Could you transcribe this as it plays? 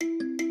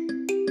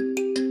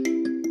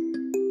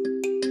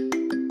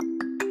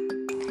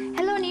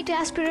Okay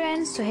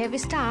aspirants, so here we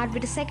start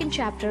with the second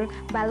chapter,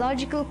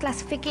 biological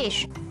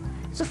classification.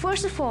 So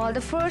first of all,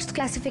 the first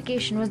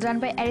classification was done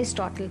by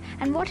Aristotle,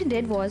 and what he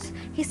did was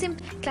he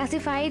simply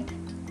classified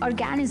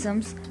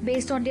organisms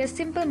based on their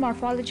simple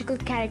morphological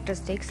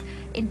characteristics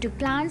into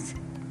plants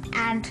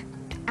and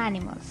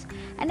animals.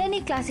 And then he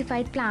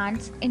classified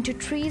plants into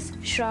trees,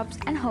 shrubs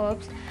and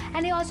herbs,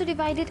 and he also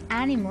divided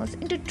animals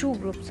into two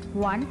groups,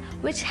 one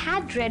which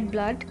had red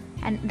blood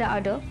and the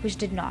other which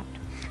did not.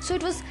 So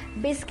it was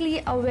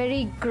basically a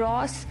very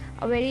gross,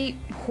 a very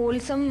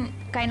wholesome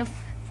kind of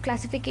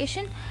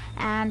classification,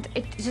 and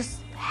it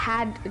just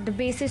had the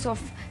basis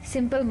of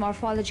simple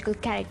morphological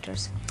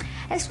characters.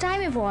 As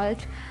time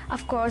evolved,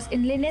 of course,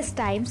 in Linnaeus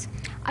times,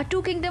 a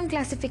two-kingdom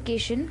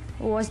classification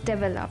was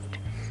developed,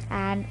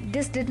 and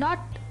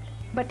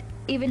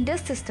even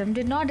this system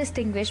did not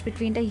distinguish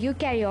between the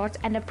eukaryotes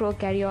and the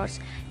prokaryotes,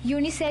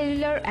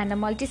 unicellular and the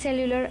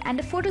multicellular, and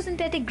the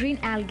photosynthetic green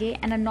algae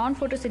and the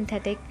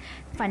non-photosynthetic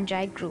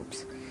fungi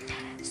groups.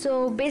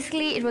 So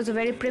basically it was a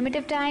very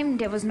primitive time.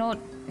 There was no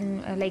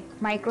like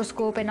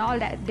microscope and all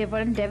that, they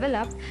weren't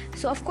developed.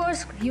 So of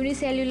course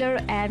unicellular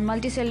and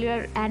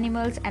multicellular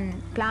animals and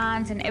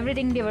plants and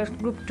everything, they were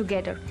grouped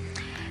together.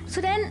 So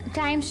then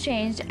times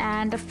changed,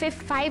 and the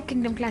five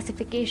kingdom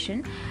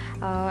classification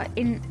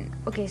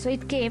so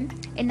it came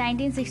in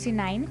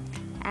 1969,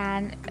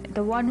 and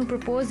the one who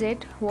proposed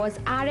it was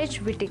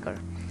R.H. Whittaker.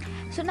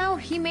 So now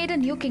he made a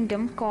new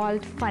kingdom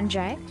called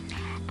fungi,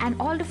 and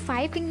all the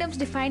five kingdoms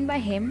defined by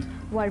him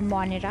were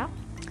MONERA,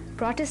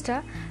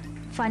 Protista,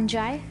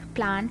 fungi,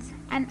 plants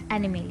and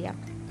animalia.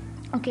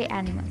 Okay,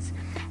 animals.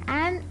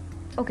 And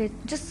okay,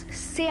 just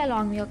say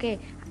along me, okay?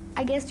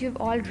 I guess you've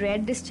all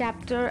read this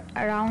chapter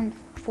around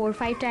 4 or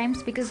 5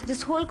 times, because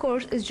this whole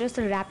course is just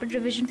a rapid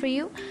revision for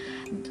you,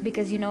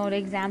 because the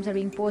exams are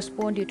being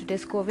postponed due to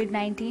this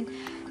COVID-19.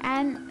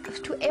 And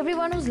to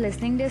everyone who's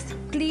listening this,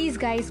 please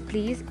guys,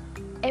 please,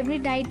 every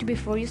night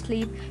before you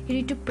sleep, you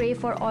need to pray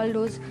for all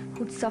those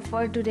who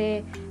suffered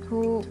today,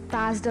 who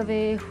passed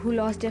away, who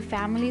lost their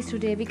families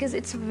today, because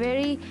it's a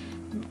very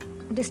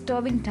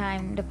disturbing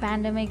time. The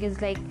pandemic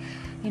is like,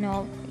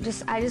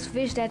 I just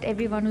wish that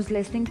everyone who's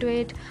listening to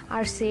it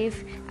are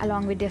safe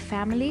along with their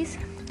families.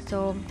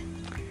 So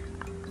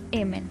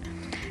amen.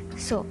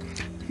 So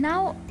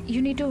now you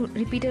need to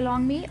repeat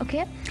along me,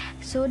 okay?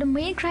 So the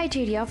main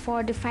criteria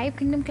for the five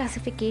kingdom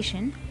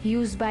classification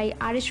used by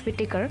R.H.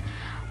 Whittaker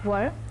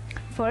were: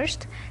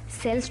 first,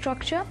 cell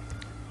structure;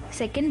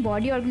 second,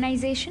 body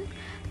organization;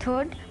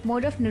 third,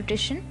 mode of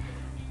nutrition;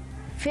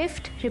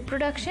 fifth,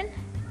 reproduction.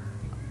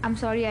 I'm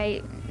sorry,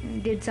 I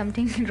did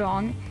something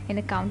wrong in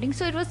accounting.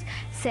 So it was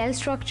cell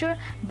structure,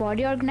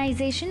 body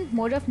organization,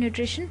 mode of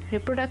nutrition,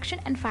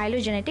 reproduction and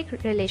phylogenetic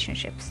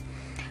relationships.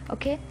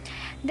 Okay,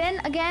 then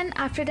again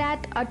after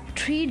that, a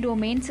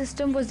 3-domain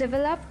system was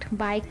developed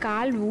by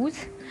Carl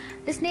Woese.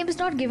 This name is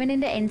not given in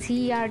the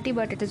NCERT,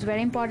 but it is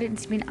very important.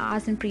 It's been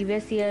asked in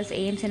previous years,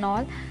 aims and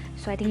all,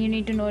 so I think you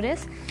need to know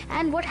this.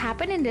 And what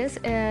happened in this,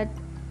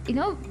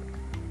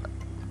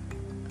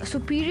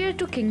 superior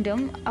to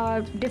kingdom,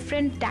 a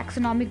different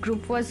taxonomic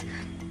group was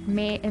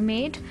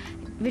made,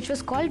 which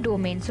was called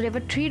domain. So there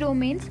were 3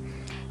 domains.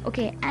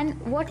 Okay, and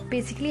what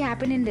basically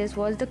happened in this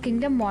was the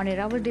kingdom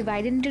MONERA was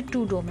divided into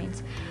 2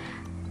 domains.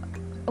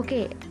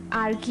 Okay,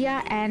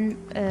 archaea and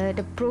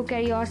the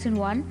prokaryotes in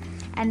one,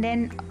 and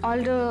then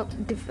all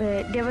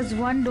there was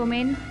one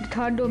domain, the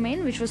 3rd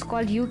domain, which was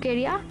called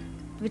eukarya,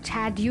 which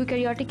had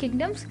eukaryotic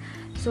kingdoms.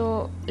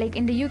 So like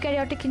in the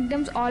eukaryotic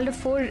kingdoms, all the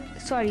 4,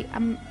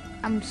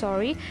 I'm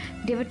sorry,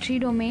 there were 3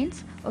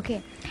 domains.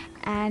 Okay,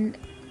 and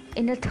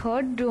in the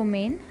 3rd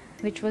domain,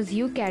 which was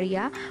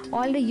eukarya,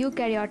 all the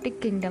eukaryotic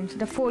kingdoms,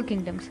 the 4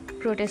 kingdoms,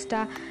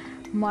 Protista,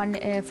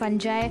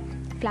 fungi,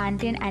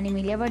 plantae and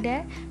animalia were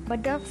there.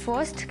 But the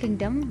first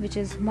kingdom, which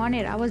is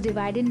MONERA, was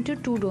divided into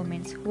 2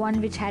 domains, one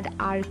which had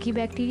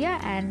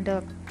archaebacteria and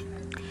the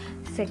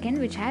second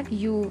which had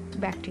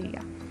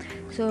eubacteria.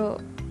 So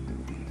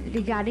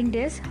regarding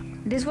this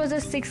was a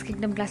 6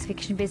 kingdom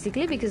classification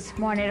basically, because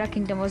MONERA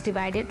kingdom was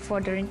divided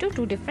further into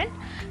 2 different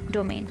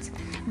domains.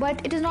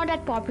 But it is not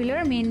that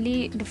popular.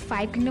 Mainly the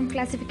 5 kingdom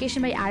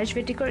classification by R.H.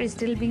 Whittaker is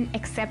still being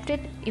accepted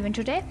even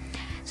today.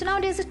 So now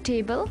there's a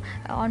table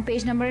on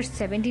page number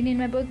 17 in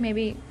my book,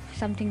 maybe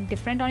something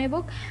different on your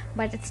book,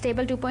 but it's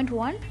table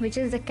 2.1, which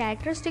is the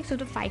characteristics of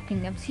the 5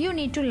 kingdoms. You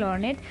need to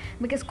learn it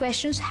because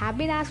questions have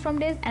been asked from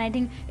this, and I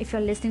think if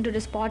you're listening to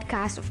this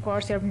podcast, of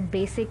course your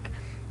basic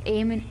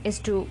aim is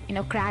to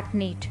crack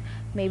NEET,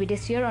 maybe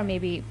this year or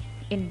maybe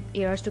in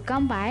years to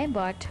come by,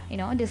 but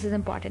this is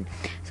important.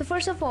 So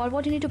first of all,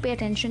 what you need to pay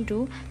attention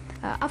to,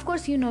 of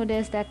course you know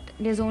this, that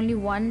there's only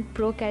one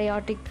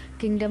prokaryotic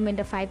kingdom in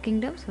the 5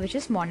 kingdoms, which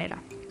is MONERA.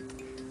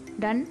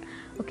 Done.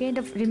 Okay,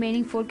 the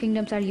remaining 4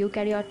 kingdoms are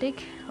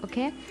eukaryotic.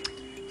 Okay,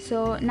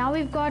 so now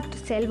we've got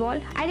cell wall.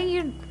 I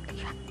think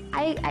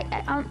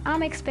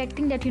I'm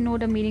expecting that you know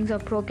the meanings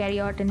of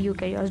prokaryote and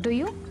eukaryotes. Do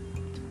you?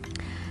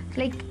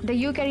 Like the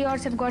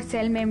eukaryotes have got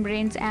cell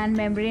membranes and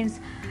membranes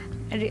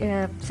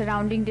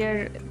surrounding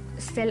their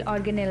cell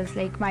organelles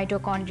like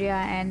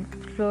mitochondria and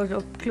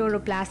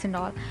chloroplast and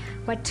all.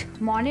 But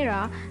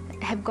MONERA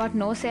have got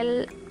no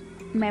cell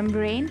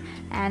membrane,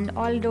 and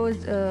all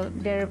those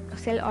their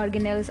cell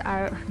organelles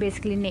are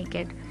basically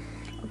naked.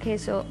 Okay,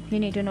 so you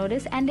need to know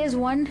this. And there's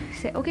one,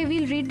 okay,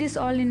 we'll read this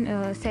all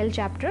in cell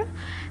chapter,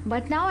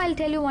 but now I'll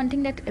tell you one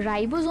thing, that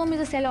ribosome is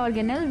a cell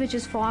organelle which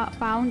is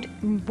found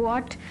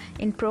both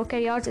in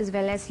prokaryotes as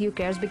well as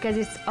eukaryotes, because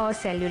it's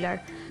acellular.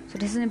 So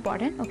this is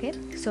important. Okay,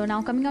 so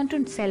now coming on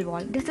to cell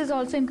wall, this is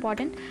also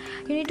important.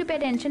 You need to pay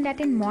attention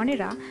that in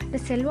MONERA the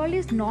cell wall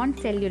is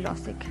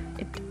non-cellulosic.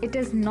 It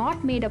is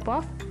not made up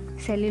of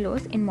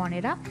cellulose in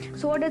MONERA.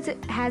 So what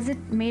has it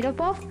made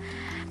up of?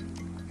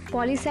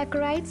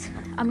 Polysaccharides,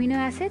 amino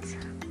acids.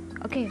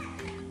 Okay,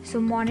 so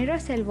MONERA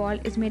cell wall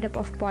is made up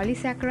of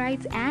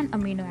polysaccharides and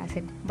amino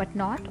acid, but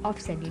not of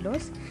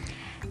cellulose.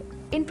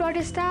 In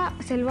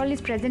Protista, cell wall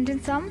is present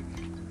in some.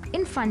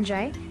 In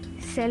fungi,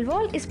 cell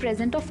wall is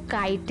present of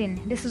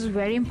chitin. This is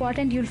very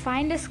important. You'll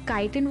find this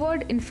chitin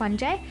word in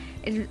fungi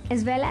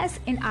as well as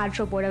in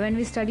arthropoda. When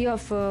we study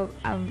of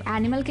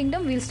animal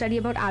kingdom, we'll study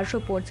about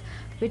arthropods,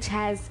 which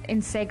has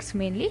insects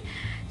mainly.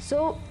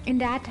 So in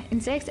that,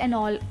 insects and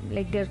all,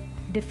 like they're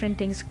different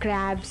things,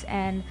 crabs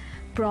and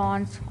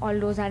prawns, all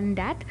those are in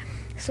that.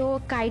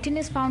 So chitin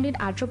is found in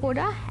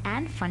arthropoda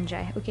and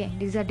fungi. Okay,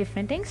 these are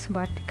different things,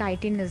 but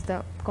chitin is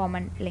the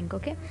common link.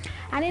 Okay,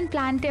 and in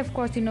plant, of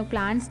course, you know,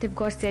 plants, they've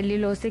got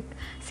cellulosic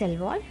cell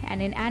wall,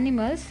 and in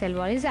animals cell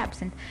wall is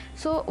absent.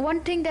 So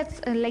one thing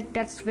that's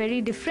that's very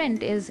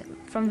different is,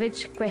 from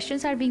which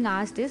questions are being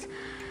asked, is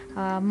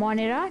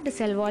MONERA, the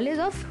cell wall is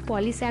of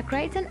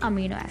polysaccharides and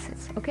amino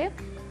acids. Okay,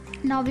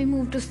 now we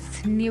move to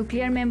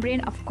nuclear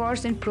membrane. Of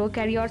course, in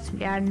prokaryotes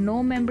there are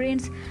no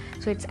membranes,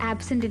 so it's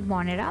absent in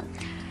MONERA.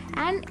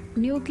 And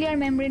nuclear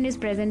membrane is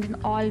present in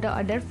all the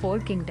other four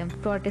kingdoms: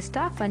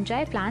 Protista,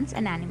 fungi, plants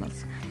and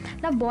animals.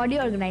 Now body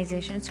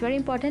organization, it's very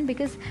important,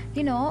 because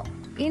you know,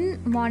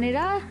 in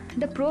MONERA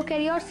the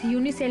prokaryotes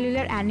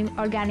unicellular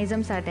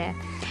organisms are there,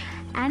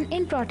 and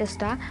in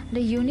Protista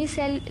the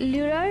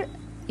unicellular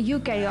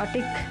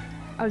eukaryotic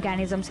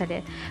organisms are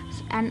there,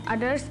 and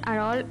others are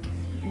all,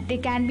 they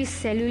can be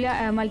cellular,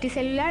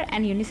 multicellular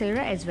and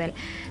unicellular as well.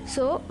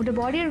 So the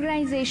body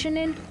organization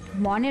in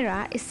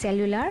MONERA is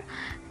cellular,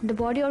 the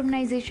body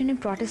organization in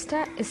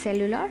Protista is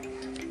cellular,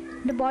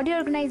 the body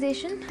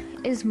organization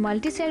is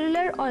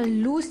multicellular or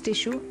loose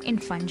tissue in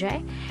fungi,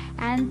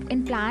 and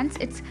in plants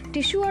it's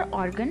tissue or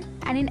organ,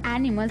 and in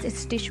animals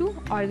it's tissue,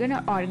 organ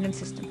or organ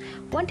system.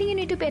 One thing you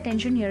need to pay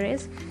attention here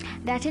is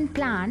that in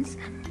plants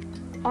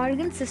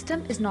organ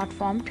system is not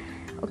formed.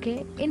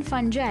 Okay, in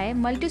fungi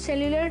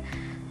multicellular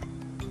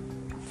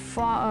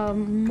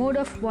mode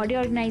of body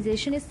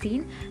organization is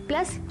seen,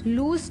 plus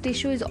loose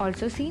tissue is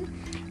also seen,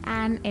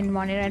 and in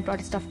MONERA and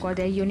Protista, of course,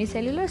 they are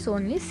unicellular, so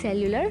only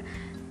cellular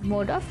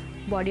mode of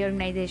body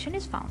organization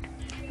is found.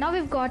 Now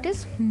we've got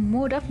is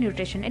mode of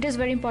nutrition. It is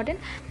very important.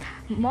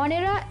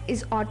 MONERA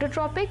is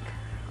autotrophic.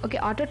 Okay,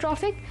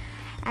 autotrophic,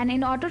 and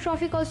in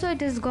autotrophic also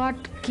it has got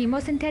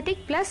chemosynthetic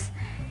plus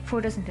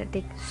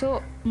photosynthetic.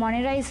 So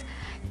MONERA is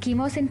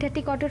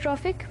chemosynthetic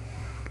autotrophic,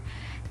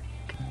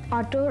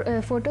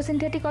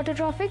 photosynthetic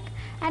autotrophic,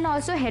 and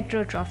also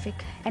heterotrophic.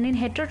 And in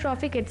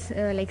heterotrophic it's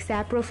like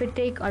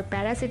saprophytic or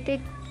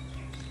parasitic.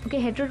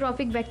 Okay,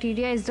 heterotrophic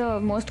bacteria is the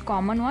most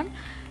common one,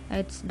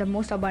 it's the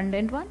most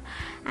abundant one.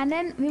 And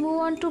then we move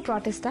on to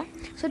Protista.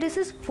 So this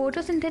is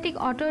photosynthetic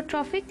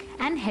autotrophic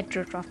and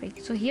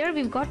heterotrophic. So here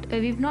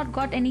we've not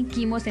got any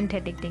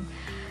chemosynthetic thing.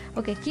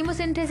 Okay,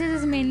 chemosynthesis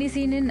is mainly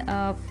seen in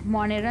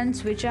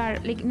monerans, which are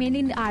like mainly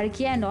in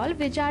archaea and all,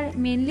 which are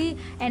mainly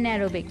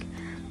anaerobic.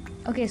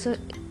 Okay, so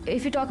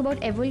if you talk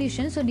about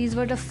evolution, so these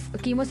were the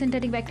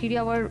chemosynthetic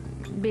bacteria were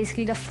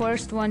basically the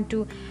first one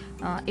to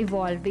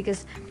evolve,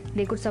 because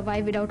they could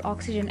survive without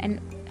oxygen.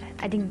 And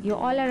I think you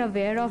all are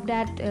aware of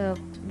that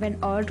when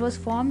Earth was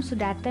formed, so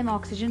that time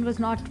oxygen was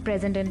not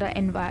present in the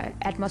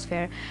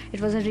atmosphere.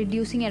 It was a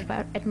reducing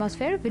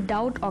atmosphere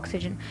without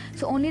oxygen.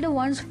 So only the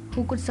ones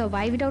who could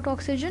survive without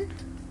oxygen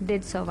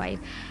did survive.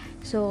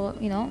 So,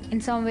 you know, in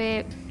some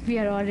way we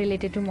are all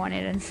related to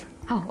monerans.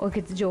 Oh, okay,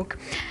 it's a joke,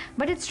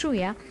 but it's true,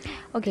 yeah.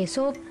 Okay,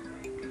 so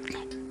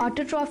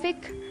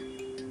autotrophic,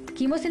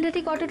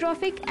 chemosynthetic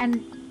autotrophic,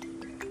 and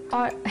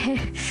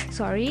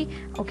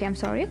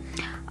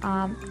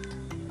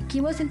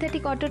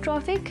chemosynthetic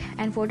autotrophic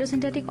and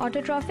photosynthetic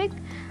autotrophic,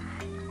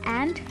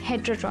 and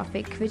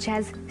heterotrophic, which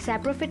has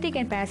saprophytic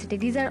and parasitic.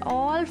 These are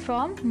all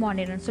from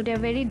monerans. So they are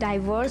very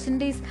diverse in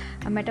these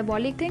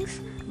metabolic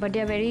things, but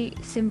they are very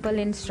simple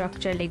in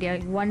structure. Like they are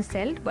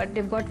one-celled, but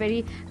they've got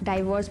very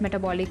diverse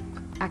metabolic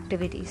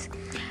activities.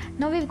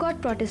 Now we've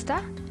got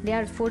Protista. They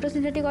are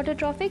photosynthetic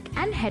autotrophic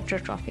and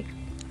heterotrophic.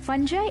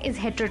 Fungi is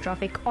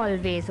heterotrophic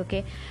always.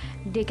 Okay,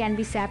 they can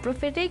be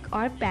saprophytic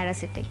or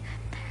parasitic.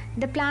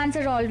 The plants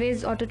are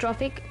always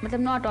autotrophic, but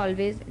not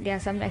always. There are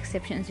some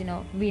exceptions, you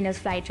know, Venus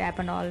flytrap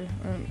and all.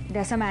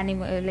 There are some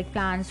animal like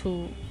plants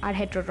who are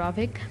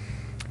heterotrophic.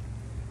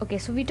 Okay,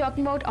 so we're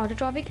talking about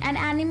autotrophic, and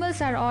animals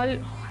are all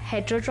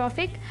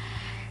heterotrophic.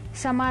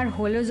 Some are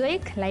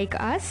holozoic like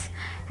us,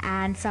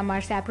 and some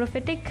are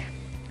saprophytic.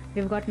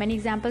 We've got many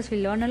examples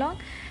we'll learn along.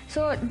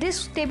 So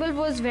this table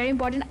was very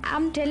important.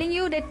 I'm telling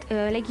you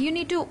that you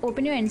need to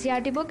open your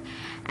NCERT book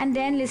and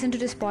then listen to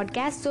this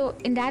podcast. So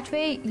in that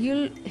way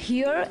you'll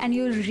hear and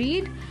you'll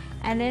read,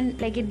 and then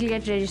it'll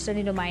get registered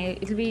in your mind.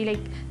 It'll be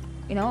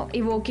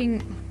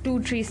evoking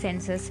 2-3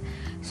 senses.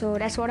 So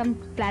that's what I'm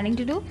planning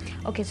to do.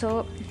 Okay,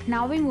 so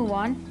now we move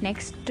on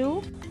next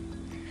to.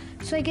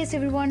 So I guess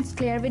everyone's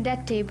clear with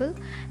that table.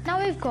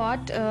 Now we've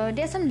got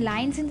there's some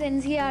lines in the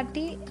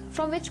NCERT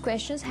from which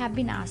questions have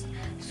been asked.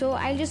 So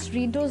I'll just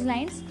read those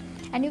lines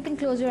and you can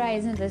close your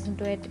eyes and listen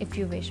to it if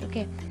you wish.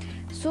 Okay.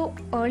 So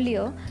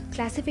earlier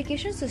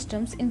classification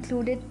systems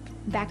included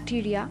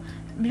bacteria,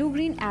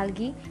 blue-green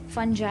algae,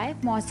 fungi,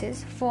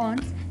 mosses,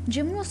 ferns,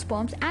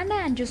 gymnosperms and the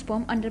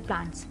angiosperm under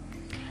plants.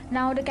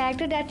 Now the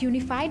character that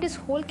unified this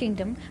whole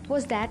kingdom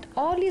was that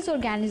all these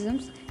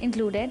organisms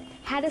included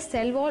had a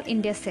cell wall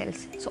in their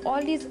cells. So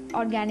all these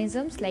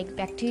organisms like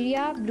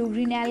bacteria,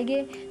 blue-green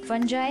algae,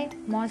 fungi,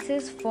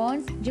 mosses,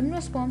 ferns,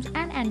 gymnosperms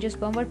and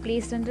angiosperm were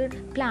placed under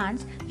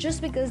plants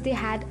just because they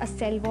had a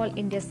cell wall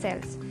in their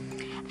cells.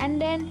 And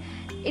then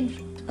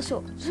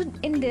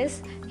in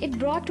this, it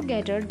brought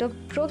together the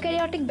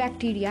prokaryotic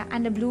bacteria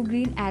and the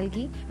blue-green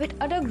algae with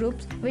other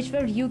groups which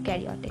were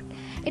eukaryotic.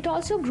 It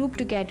also grouped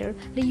together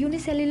the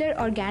unicellular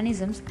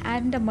organisms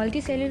and the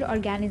multicellular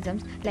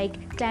organisms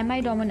like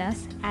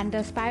Chlamydomonas and the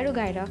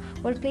Spirogyra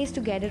were placed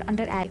together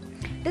under algae.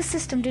 This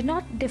system did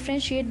not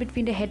differentiate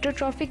between the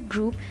heterotrophic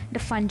group, the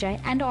fungi,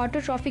 and the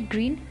autotrophic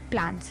green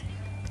plants,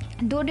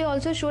 though they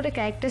also showed a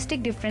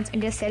characteristic difference in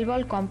their cell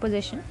wall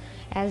composition,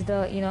 as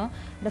the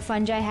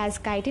fungi has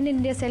chitin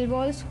in their cell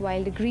walls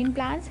while the green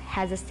plants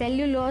has a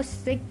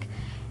cellulosic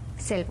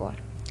cell wall.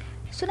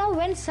 So now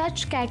when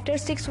such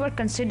characteristics were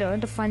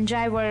considered, the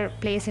fungi were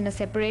placed in a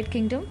separate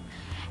kingdom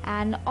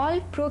and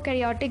all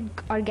prokaryotic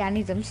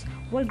organisms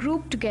were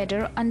grouped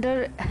together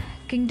under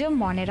kingdom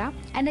MONERA,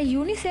 and the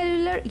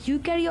unicellular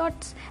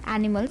eukaryotic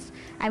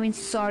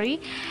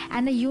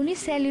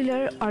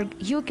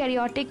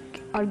eukaryotic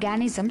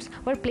organisms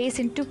were placed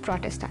into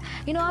Protista.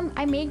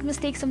 I make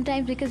mistakes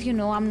sometimes because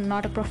I'm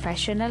not a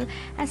professional,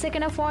 and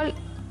second of all,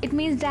 it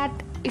means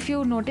that if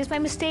you notice my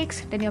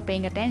mistakes, then you're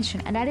paying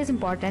attention, and that is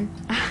important.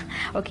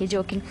 Okay,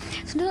 joking.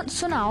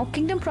 So now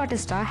Kingdom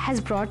Protista has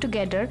brought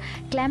together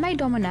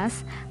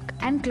Chlamydomonas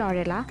and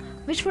Chlorella,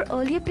 which were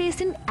earlier placed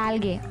in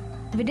algae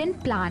within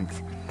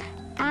plants,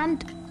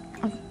 and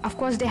of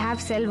course they have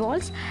cell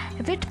walls,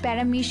 with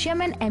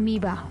Paramecium and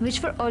Amoeba,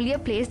 which were earlier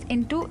placed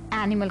into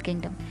animal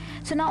kingdom.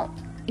 So now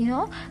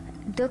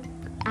the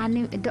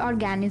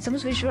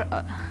organisms which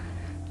were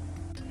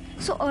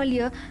So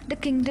earlier,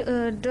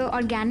 the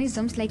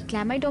organisms like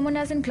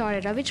Chlamydomonas and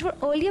Chlorella, which were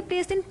earlier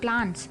placed in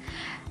plants,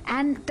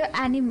 and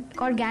the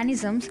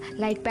organisms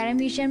like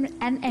Paramecium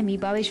and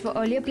Amoeba, which were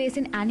earlier placed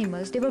in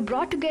animals, they were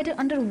brought together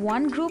under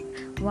one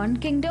group, one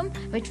kingdom,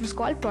 which was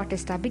called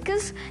Protista,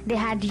 because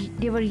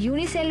they were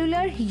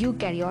unicellular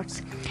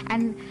eukaryotes.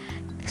 And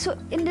so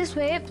in this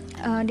way,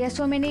 there are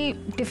so many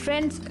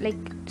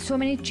so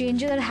many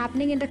changes are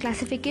happening in the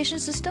classification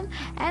system,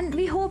 and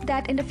we hope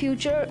that in the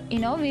future,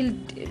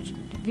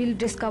 we'll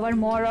discover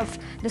more of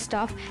the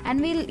stuff, and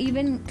we'll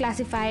even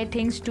classify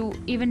things to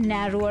even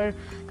narrower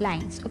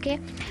lines. Okay,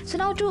 so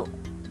now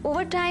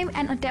over time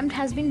an attempt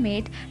has been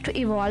made to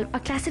evolve a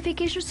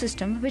classification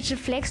system which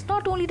reflects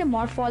not only the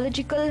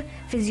morphological,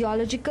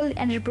 physiological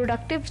and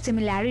reproductive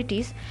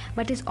similarities,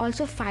 but is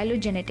also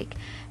phylogenetic.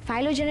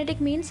 Phylogenetic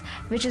means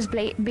which is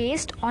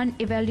based on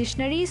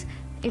evolutionary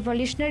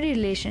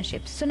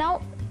relationships. So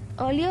now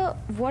earlier,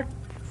 what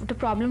the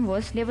problem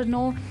was, there was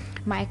no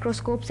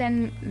microscopes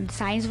and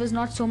science was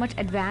not so much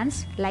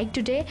advanced like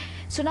today.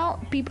 So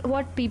now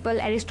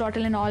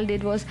Aristotle and all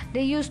did was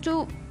they used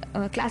to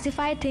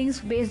classify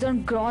things based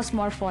on gross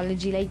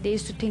morphology. Like they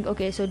used to think,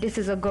 okay, so this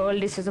is a girl,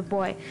 this is a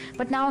boy.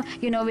 But now,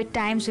 with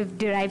times we've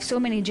derived so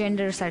many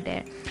genders are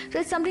there.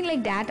 So it's something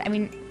like that. I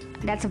mean,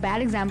 that's a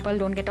bad example,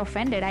 don't get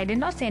offended. I did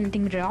not say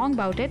anything wrong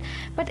about it.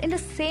 But in the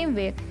same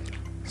way,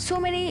 so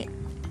many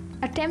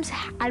attempts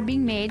are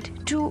being made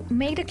to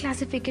make the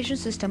classification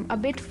system a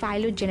bit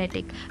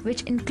phylogenetic,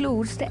 which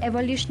includes the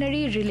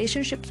evolutionary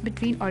relationships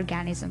between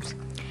organisms.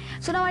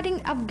 So now I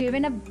think I've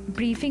given a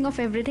briefing of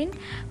everything.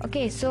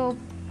 Okay, so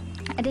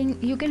I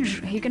think you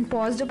can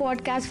pause the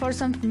podcast for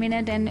some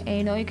minute, and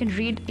you can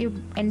read your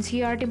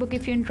NCERT book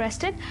if you're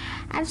interested.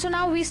 And so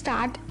now we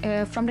start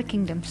from the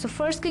kingdom. So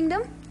first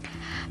kingdom,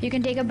 you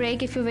can take a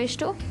break if you wish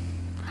to.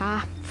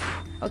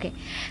 Okay,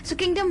 so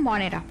kingdom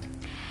MONERA.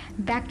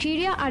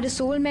 Bacteria are the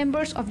sole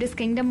members of this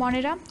kingdom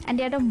MONERA, and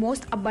they are the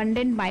most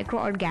abundant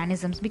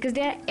microorganisms because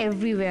they are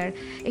everywhere.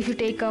 If you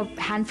take a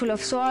handful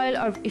of soil,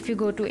 or if you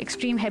go to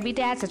extreme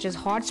habitats such as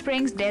hot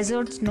springs,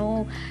 deserts,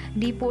 snow,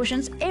 deep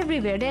oceans,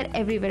 everywhere, they're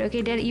everywhere.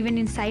 Okay, they're even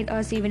inside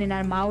us, even in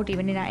our mouth,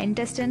 even in our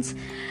intestines.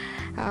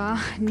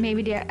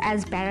 maybe they are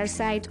as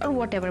parasites or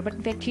whatever,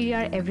 but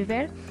bacteria are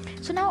everywhere.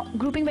 So now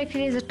grouping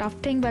bacteria is a tough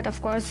thing, but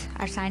of course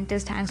our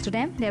scientists, thanks to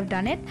them, they have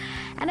done it.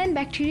 And then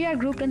bacteria are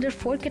grouped under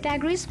 4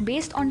 categories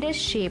based on their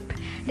shape.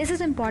 This is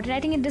important. I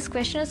think this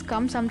question has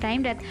come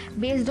sometime, that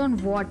based on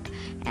what,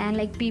 and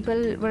like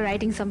people were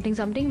writing something,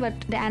 but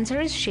the answer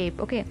is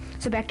shape. Okay,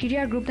 so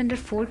bacteria are grouped under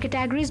 4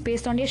 categories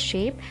based on their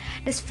shape.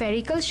 The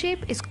spherical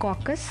shape is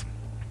coccus,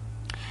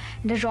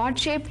 the rod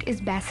shaped is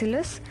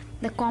bacillus,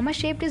 the comma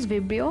shaped is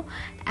vibrio,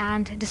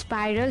 and the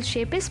spiral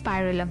shape is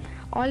spirillum.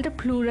 All the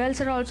plurals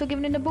are also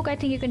given in the book. I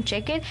think you can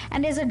check it,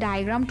 and there's a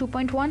diagram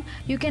 2.1.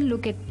 You can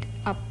look it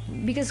up,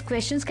 because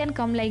questions can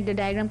come like the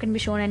diagram can be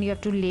shown and you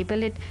have to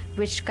label it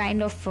which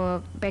kind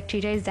of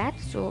bacteria is that.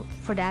 So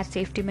for that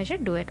safety measure,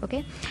 do it.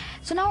 Okay,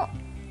 so now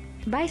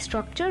by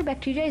structure,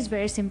 bacteria is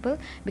very simple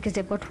because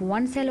they've got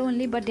one cell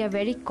only, but they are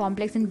very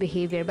complex in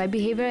behavior. By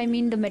behavior, I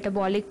mean the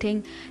metabolic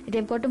thing.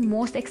 They've got the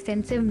most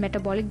extensive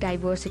metabolic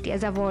diversity.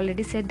 As I've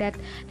already said, that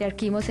they are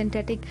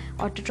chemosynthetic,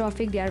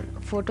 autotrophic, they are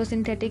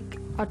photosynthetic,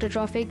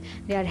 autotrophic,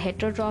 they are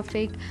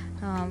heterotrophic,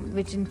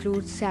 which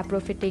includes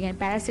saprophytic and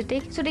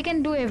parasitic. So they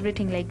can do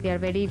everything. Like, they are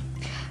very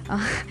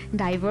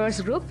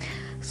diverse group.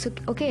 So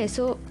okay,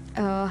 so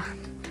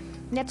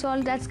that's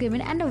all that's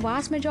given, and the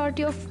vast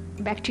majority of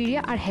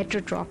bacteria are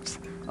heterotrophs.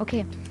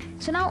 Okay,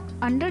 so now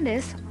under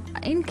this,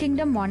 in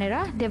kingdom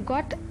Monera, they've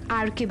got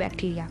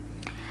archaebacteria.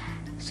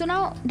 So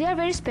now they are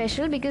very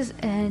special because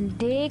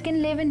they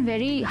can live in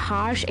very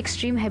harsh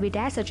extreme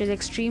habitats such as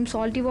extreme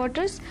salty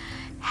waters,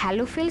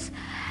 halophils,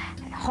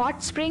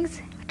 hot springs,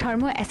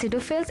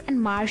 thermoacidophils,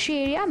 and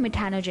marshy area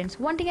methanogens.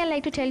 One thing I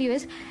like to tell you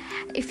is,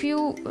 if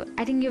you,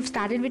 I think you've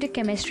started with the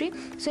chemistry,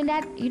 so in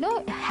that,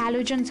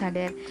 halogens are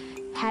there.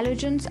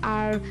 Halogens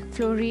are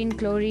fluorine,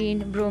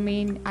 chlorine,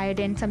 bromine,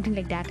 iodine, something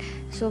like that.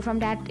 So from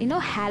that,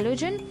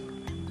 halogen.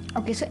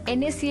 Okay, so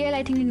NaCl,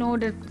 I think you know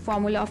the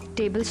formula of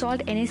table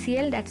salt.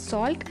 NaCl, that's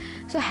salt.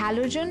 So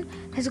halogen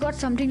has got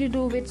something to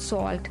do with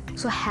salt.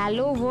 So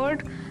halo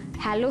word,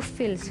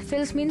 halophils.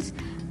 Phils means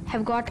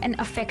have got an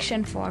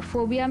affection for.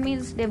 Phobia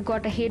means they've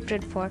got a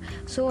hatred for.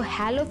 So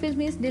halophils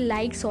means they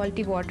like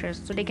salty waters.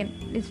 So they can,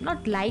 it's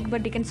not like,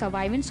 but they can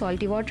survive in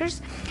salty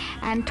waters.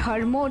 And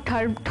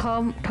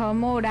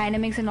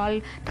thermodynamics and all,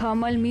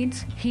 thermal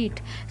means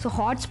heat. So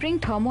hot spring,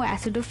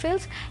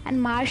 thermoacidophils, and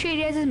marshy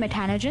areas is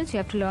methanogens. You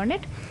have to learn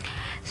it.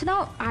 So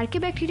now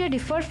archaebacteria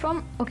differ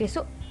from, okay,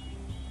 so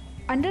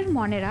under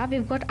Monera,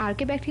 we've got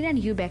archaebacteria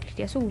and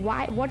eubacteria. So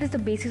what is the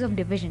basis of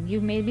division? You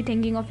may be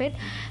thinking of it.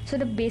 So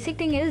the basic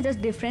thing is this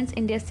difference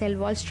in their cell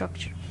wall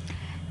structure.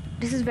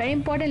 This is very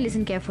important.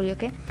 Listen carefully,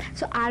 okay?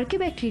 So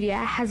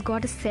archaebacteria has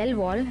got a cell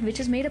wall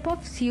which is made up of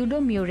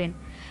pseudomurin.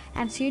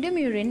 And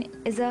pseudomurin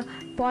is a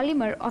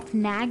polymer of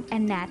NAG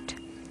and NAT.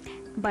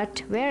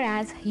 But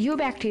whereas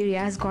eubacteria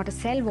has got a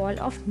cell wall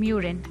of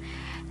murin.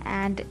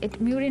 And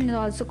murin is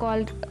also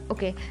called,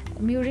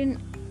 murin,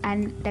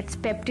 and that's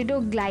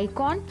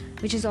peptidoglycan,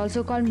 which is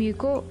also called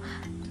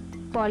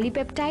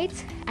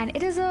mucopolypeptides, and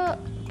it is a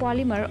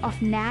polymer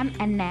of NAM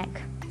and NAG.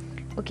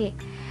 Okay,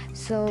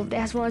 so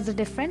that was the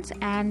difference.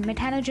 And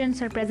methanogens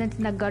are present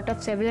in the gut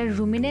of several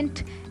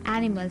ruminant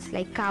animals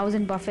like cows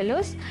and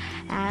buffaloes,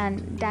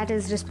 and that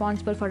is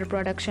responsible for the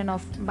production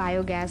of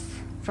biogas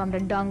from the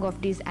dung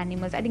of these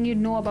animals. I think you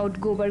know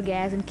about gobar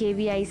gas and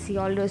KVIC,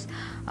 all those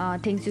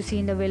things you see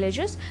in the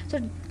villages.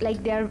 So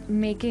like they are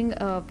making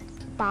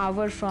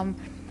power from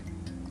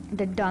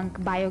the dung,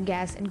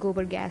 biogas and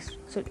gobar gas.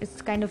 So it's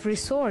kind of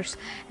resource,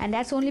 and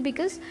that's only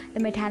because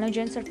the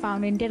methanogens are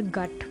found in their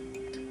gut.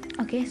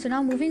 Okay, so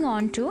now moving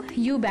on to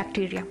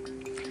eubacteria.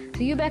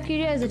 So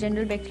eubacteria is a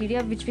general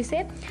bacteria which we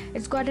say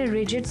it's got a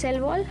rigid cell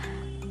wall.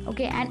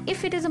 Okay, and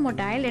if it is a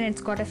motile, then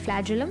it's got a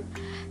flagellum.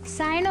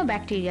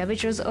 Cyanobacteria,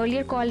 which was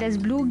earlier called as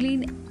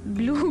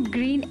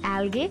blue-green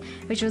algae,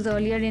 which was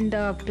earlier in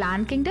the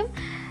plant kingdom,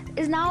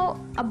 is now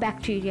a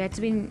bacteria.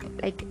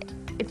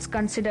 It's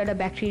considered a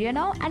bacteria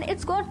now, and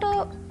it's got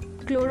a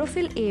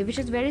chlorophyll A, which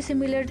is very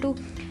similar to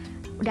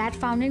that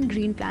found in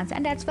green plants,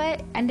 and that's why,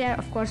 and they are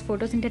of course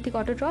photosynthetic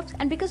autotrophs.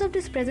 And because of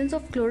this presence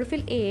of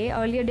chlorophyll A,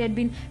 earlier they had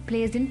been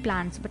placed in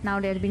plants, but now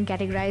they have been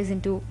categorized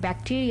into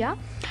bacteria,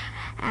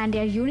 and they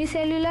are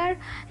unicellular.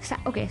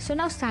 Okay, so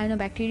now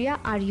cyanobacteria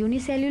are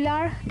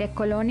unicellular, they're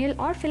colonial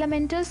or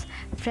filamentous,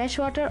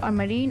 freshwater or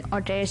marine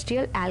or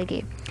terrestrial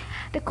algae.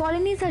 The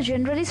colonies are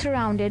generally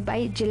surrounded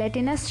by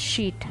gelatinous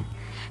sheet.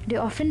 They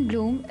often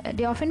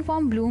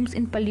form blooms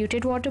in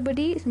polluted water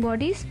bodies.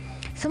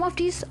 Some of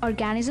these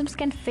organisms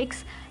can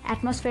fix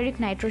atmospheric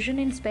nitrogen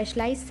in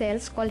specialized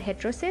cells called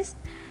heterocysts.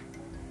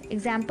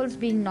 Examples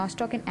being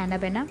nostoc and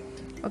anabena.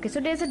 Okay, so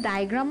there's a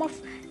diagram of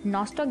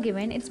nostoc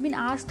given. It's been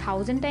asked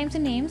 1,000 times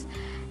in names.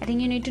 I think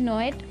you need to know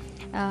it.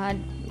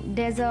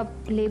 There's a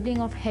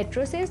labeling of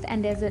heterocyst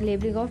and there's a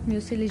labeling of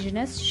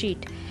mucilaginous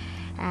sheet.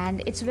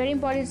 And it's very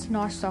important, it's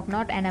nostoc,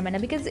 not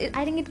anabena, because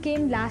I think it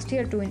came last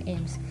year too in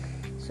AIMS.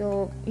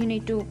 So you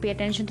need to pay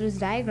attention to this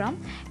diagram.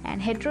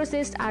 And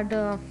heterocysts are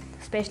the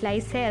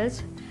specialized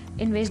cells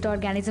in which the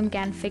organism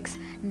can fix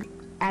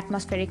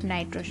atmospheric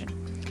nitrogen.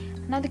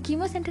 Now the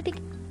chemosynthetic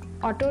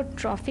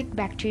autotrophic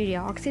bacteria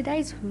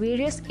oxidize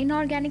various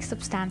inorganic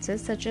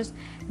substances such as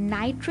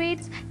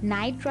nitrates,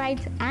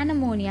 nitrites, and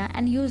ammonia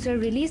and use their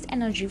released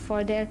energy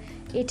for their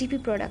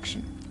ATP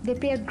production. They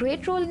play a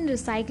great role in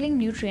recycling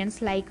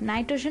nutrients like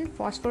nitrogen,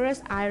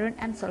 phosphorus, iron,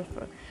 and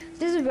sulfur.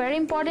 This is very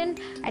important.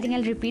 I think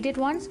I'll repeat it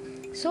once.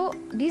 So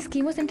these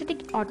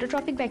chemosynthetic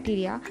autotrophic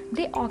bacteria,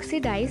 they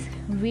oxidize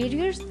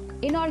various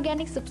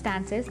inorganic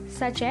substances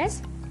such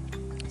as,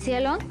 say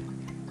along,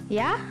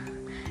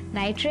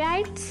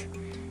 nitrites,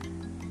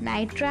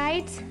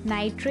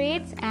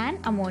 nitrates, and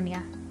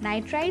ammonia.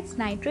 Nitrites,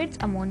 nitrates,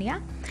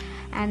 ammonia,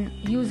 and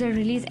use their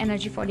release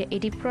energy for their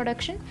ATP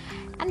production.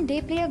 And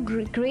they play a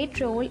great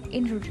role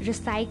in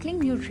recycling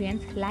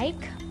nutrients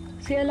like,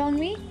 say along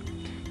me,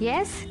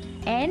 yes,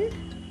 N,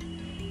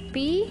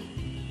 P,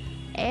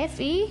 F,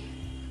 E,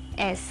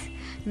 S,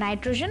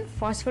 nitrogen,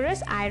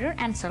 phosphorus, iron,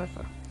 and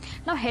sulfur.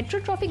 Now,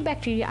 heterotrophic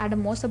bacteria are the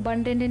most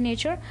abundant in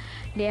nature.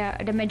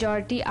 The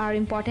majority are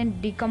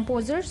important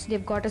decomposers.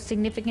 They've got a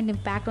significant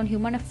impact on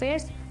human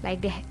affairs,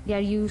 like they are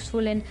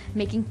useful in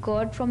making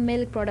curd from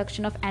milk,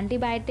 production of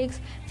antibiotics,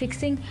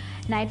 fixing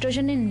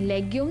nitrogen in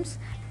legumes,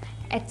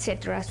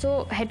 etc.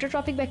 So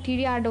heterotrophic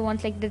bacteria are the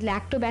ones like the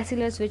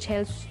lactobacillus, which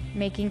helps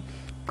making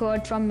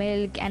curd from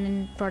milk and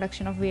in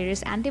production of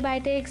various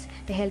antibiotics.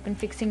 They help in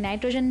fixing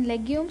nitrogen in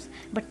legumes.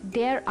 But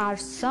there are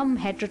some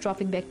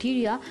heterotrophic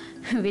bacteria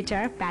which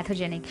are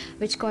pathogenic,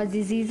 which cause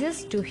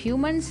diseases to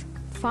humans,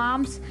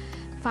 farm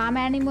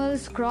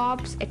animals,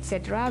 crops,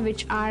 etc.,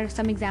 which are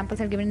some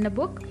examples are given in the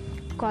book: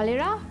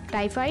 cholera,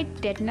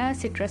 typhoid, tetanus,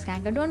 citrus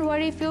canker. Don't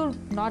worry if you're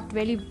not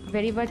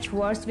very much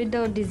versed with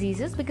the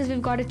diseases, because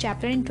we've got a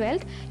chapter in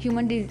 12th,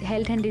 human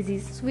health and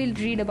diseases. We'll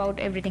read about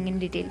everything in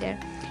detail there.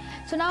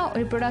 So now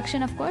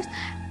reproduction, of course,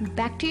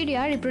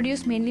 bacteria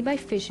reproduce mainly by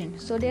fission.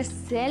 So their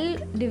cell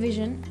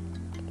division,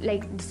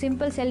 like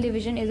simple cell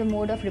division, is a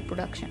mode of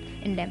reproduction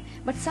in them.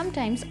 But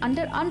sometimes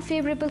under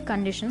unfavorable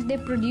conditions they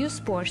produce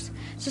spores.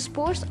 So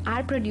spores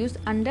are produced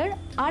under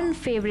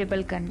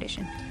unfavorable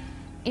conditions.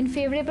 In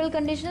favorable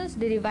conditions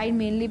they divide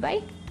mainly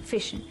by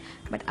fission,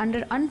 but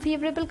under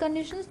unfavorable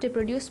conditions they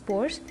produce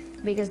spores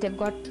because they've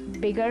got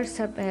bigger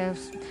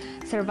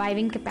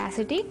surviving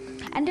capacity,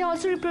 and they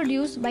also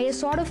reproduce by a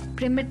sort of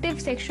primitive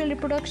sexual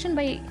reproduction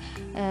by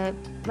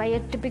a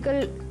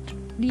typical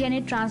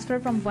DNA transfer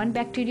from one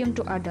bacterium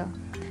to other.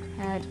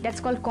 That's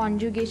called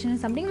conjugation,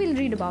 is something we'll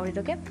read about it.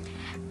 Okay,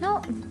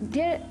 now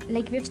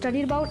we've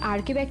studied about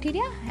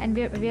archaeobacteria, and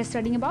we are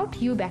studying about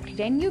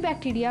eubacteria. In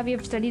eubacteria we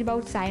have studied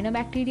about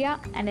cyanobacteria,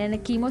 and then the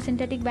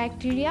chemosynthetic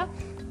bacteria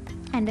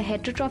and the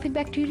heterotrophic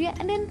bacteria,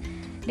 and then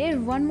there's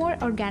one more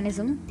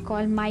organism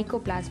called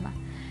mycoplasma.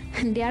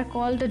 They are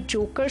called the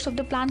jokers of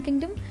the plant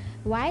kingdom.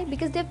 Why?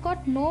 Because they've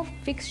got no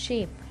fixed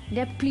shape.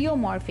 They're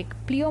pleomorphic.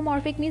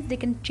 Pleomorphic means they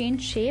can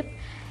change shape,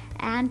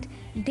 and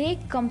they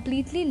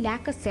completely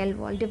lack a cell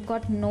wall. They've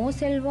got no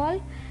cell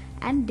wall,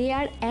 and they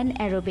are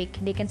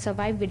anaerobic. They can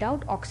survive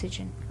without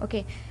oxygen.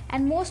 Okay,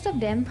 and most of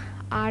them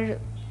are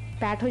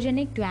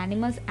pathogenic to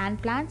animals and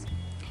plants,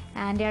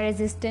 and they are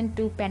resistant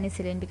to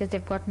penicillin because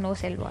they've got no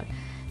cell wall.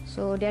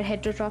 So they are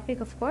heterotrophic,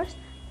 of course.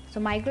 So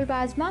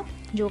mycoplasma,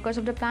 jokers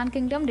of the plant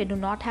kingdom, they do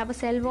not have a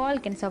cell wall,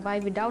 can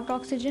survive without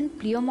oxygen,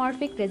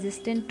 pleomorphic,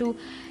 resistant to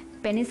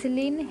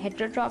penicillin,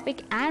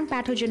 heterotrophic, and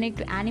pathogenic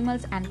to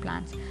animals and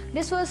plants.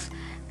 This was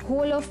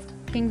whole of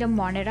kingdom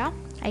MONERA.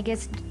 I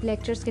guess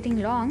lecture's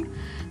getting long,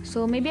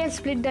 so maybe I'll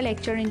split the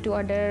lecture into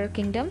other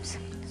kingdoms.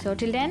 So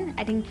till then,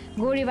 I think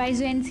go revise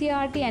your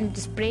NCERT and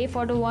just pray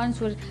for the ones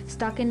who are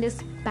stuck in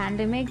this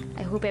pandemic.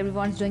 I hope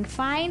everyone's doing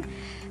fine.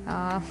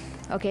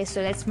 Okay,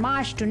 so let's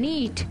march to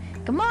NEET.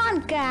 Come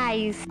on,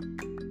 guys!